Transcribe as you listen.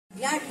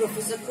that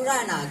Professor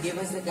Kurana gave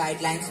us the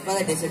guidelines for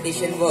the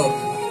dissertation work.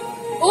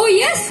 Oh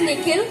yes,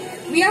 Nikhil.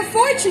 We are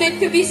fortunate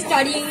to be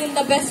studying in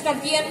the best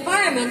of the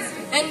environments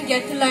and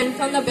get to learn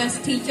from the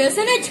best teachers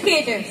and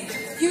educators.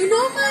 You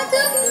know,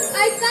 madam,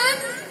 I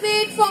can't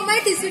wait for my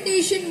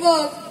dissertation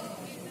work.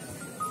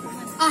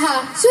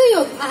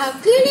 Suyog, I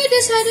have clearly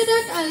decided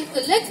that I'll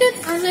collect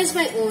and analyze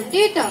my own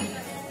data.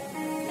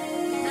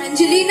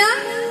 Angelina,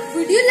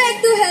 would you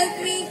like to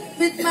help me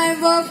with my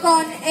work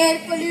on air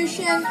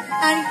pollution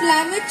and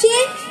climate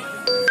change?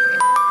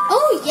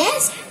 Oh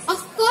yes,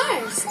 of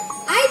course.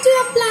 I too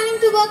am planning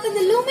to work on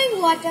the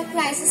looming water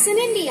crisis in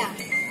India.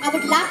 I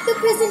would love to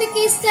present a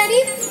case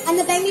study on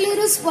the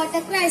Bengaluru's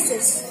water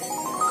crisis.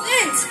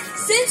 Friends,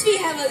 since we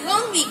have a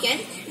long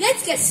weekend,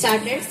 let's get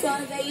started for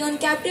our very own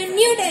Captain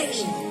New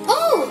Delhi.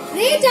 Oh,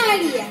 great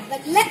idea.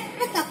 But let's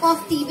have a cup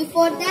of tea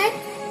before that.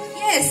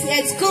 Yes,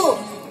 let's go.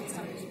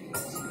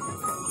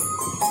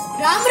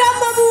 Ram Ram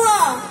Babua.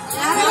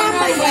 Ram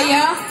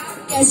Bhaiya.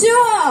 कैसे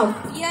हो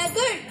आप? We are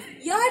good.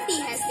 Your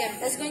tea has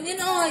kept us going in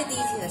all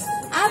these years.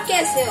 आप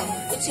कैसे हो?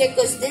 पिछले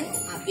कुछ दिन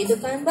आपकी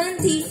दुकान बंद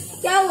थी.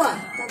 क्या हुआ?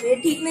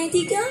 तबीयत ठीक नहीं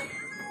थी क्या?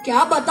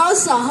 क्या बताओ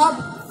साहब,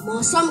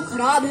 मौसम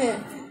खराब है.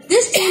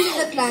 This change in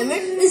the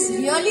climate is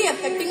really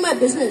affecting my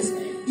business.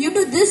 Due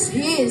to this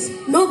haze,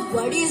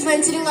 nobody is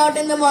venturing out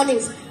in the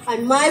mornings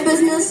and my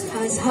business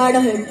has had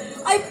a hit.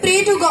 I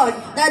pray to God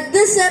that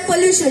this air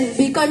pollution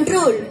be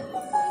controlled.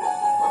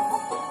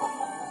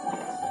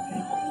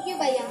 Thank you,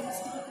 Bhaiya.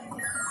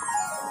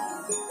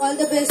 All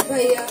the best,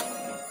 Bhaiya.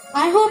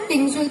 I hope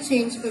things will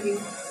change for you.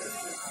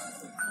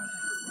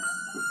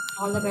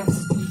 All the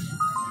best.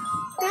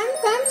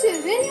 Come,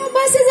 children. Your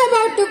bus is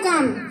about to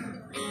come.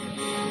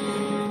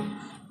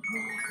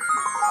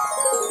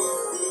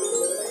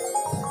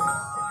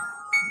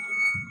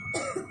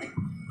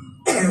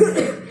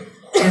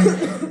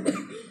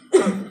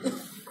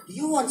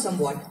 You want some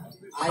water?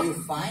 Are you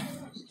fine?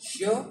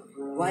 Sure?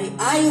 Why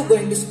are you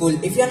going to school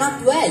if you're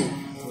not well?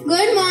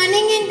 Good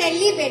morning in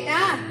Delhi,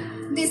 beta.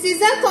 This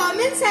is a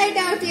common sight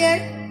out here.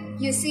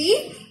 You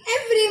see,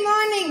 every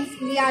morning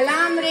the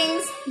alarm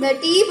rings, the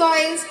tea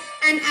boils,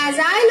 and as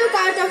I look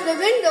out of the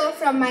window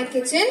from my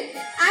kitchen,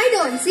 I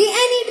don't see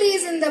any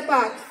trees in the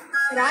park.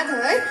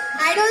 Rather,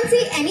 I don't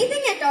see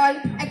anything at all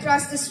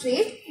across the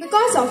street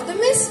because of the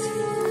mist.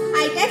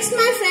 I text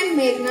my friend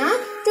Meghna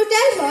to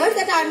tell her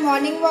that our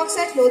morning walks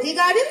at Lodi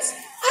Gardens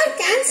are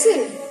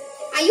cancelled.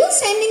 Are you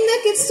sending the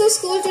kids to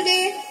school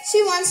today?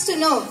 She wants to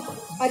know.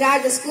 Or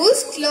are the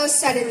schools closed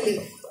suddenly?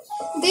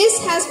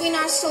 This has been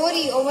our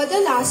story over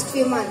the last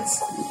few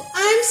months.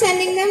 I am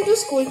sending them to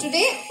school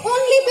today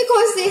only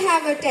because they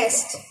have a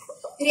test.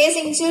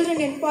 Raising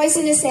children in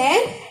poisonous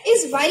air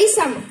is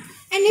worrisome.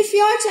 And if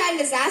your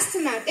child is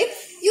asthmatic,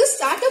 you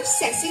start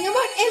obsessing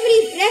about every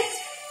breath.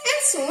 And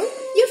soon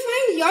you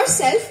find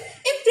yourself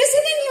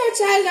imprisoning your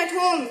child at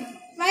home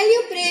while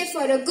you pray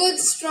for a good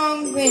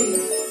strong wind.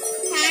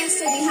 Thanks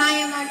to the high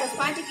amount of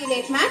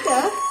particulate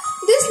matter,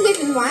 this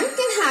little one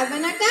can have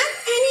an attack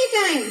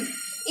anytime.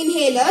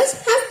 Inhalers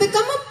have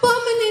become a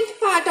permanent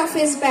part of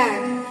his bag.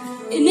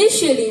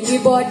 Initially, we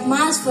bought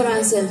masks for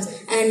ourselves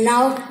and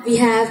now we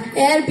have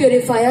air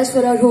purifiers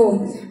for our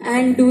home.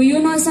 And do you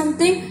know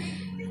something?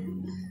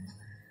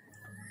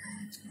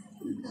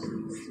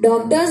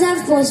 Doctors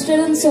have posted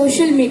on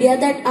social media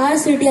that our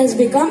city has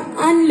become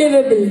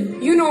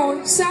unlivable. You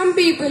know, some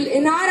people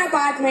in our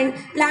apartment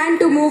plan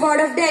to move out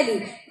of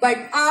Delhi. But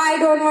I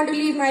don't want to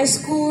leave my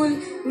school,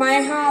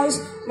 my house,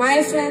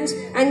 my friends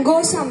and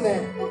go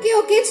somewhere.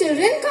 Okay,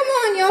 children, come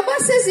on, your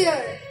bus is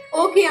here.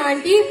 Okay,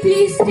 auntie,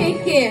 please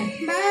take care.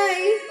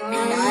 Bye.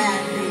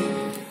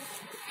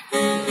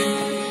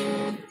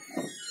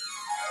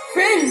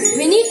 Friends,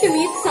 we need to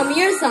meet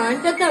Samir's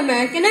aunt at the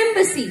American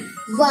Embassy.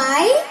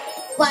 Why?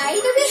 Why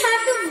do we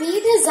have to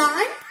meet his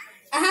aunt?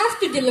 I have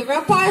to deliver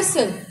a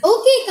parcel.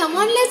 Okay, come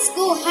on, let's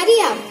go. Hurry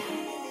up.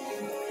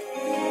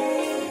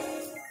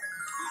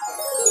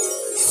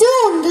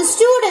 Soon, the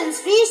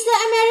students reached the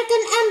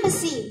American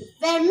Embassy,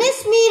 where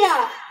Miss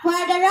Meera, who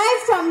had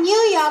arrived from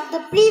New York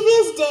the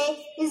previous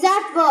day, is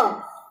at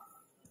work.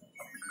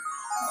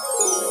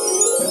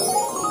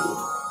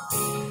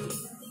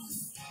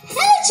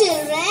 Hello,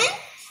 children.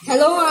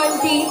 Hello,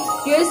 auntie.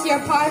 Here's your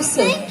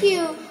parcel. Thank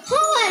you.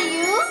 How are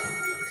you?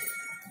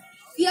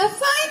 We are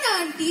fine,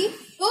 auntie.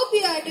 Hope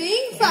you are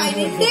doing fine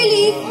in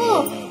Delhi.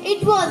 Oh,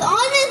 it was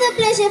always a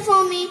pleasure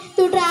for me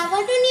to travel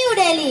to New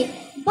Delhi.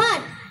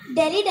 But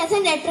Delhi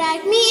doesn't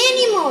attract me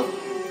anymore.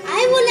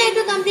 I would like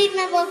to complete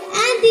my work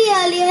at the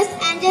earliest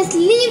and just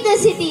leave the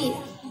city.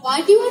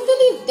 Why do you want to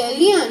leave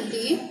Delhi,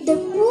 auntie? The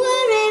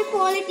poor air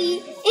quality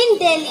in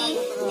Delhi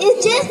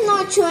is just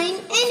not showing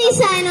any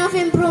sign of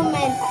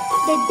improvement.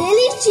 The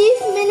Delhi Chief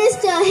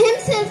Minister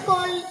himself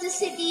called the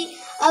city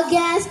a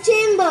gas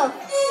chamber.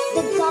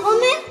 The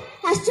government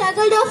has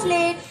struggled of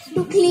late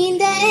to clean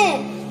the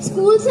air.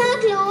 Schools are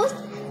closed,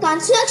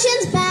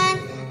 construction's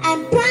banned,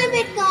 and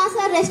private cars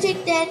are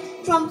restricted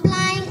from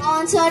plying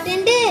on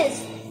certain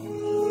days.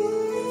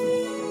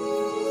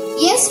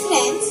 Yes,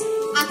 friends,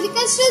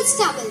 agricultural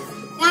stubble,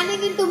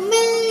 running into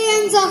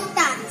millions of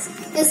tons,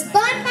 is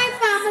burned by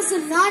farmers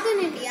in northern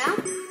India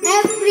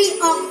every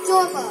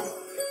October.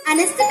 An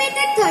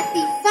estimated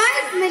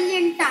 35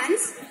 million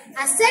tons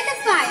are set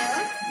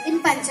afire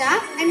in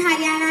Punjab and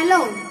Haryana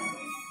alone.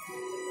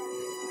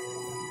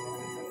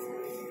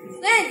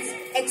 Friends,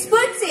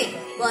 experts say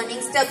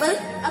burning stubble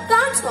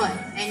accounts for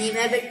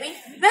anywhere between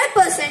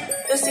 12%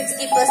 to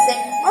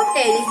 60% of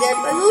Delhi's air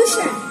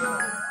pollution.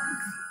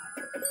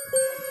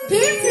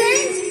 Hey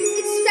friends,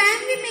 it's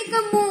time we make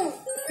a move.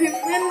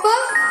 Remember,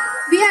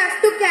 we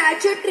have to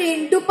catch a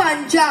train to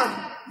Punjab.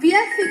 We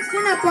have fixed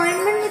an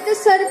appointment with the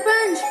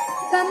Sarpanch.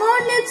 Come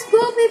on, let's go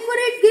before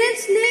it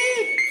gets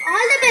late.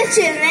 All the best,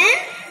 children.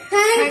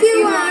 Thank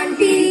you,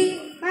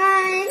 Auntie.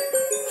 Bye.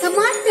 Come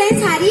on,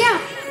 friends, hurry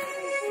up.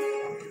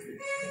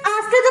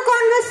 After the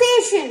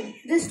conversation,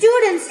 the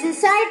students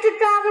decide to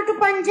travel to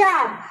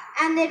Punjab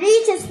and they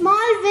reach a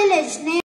small village named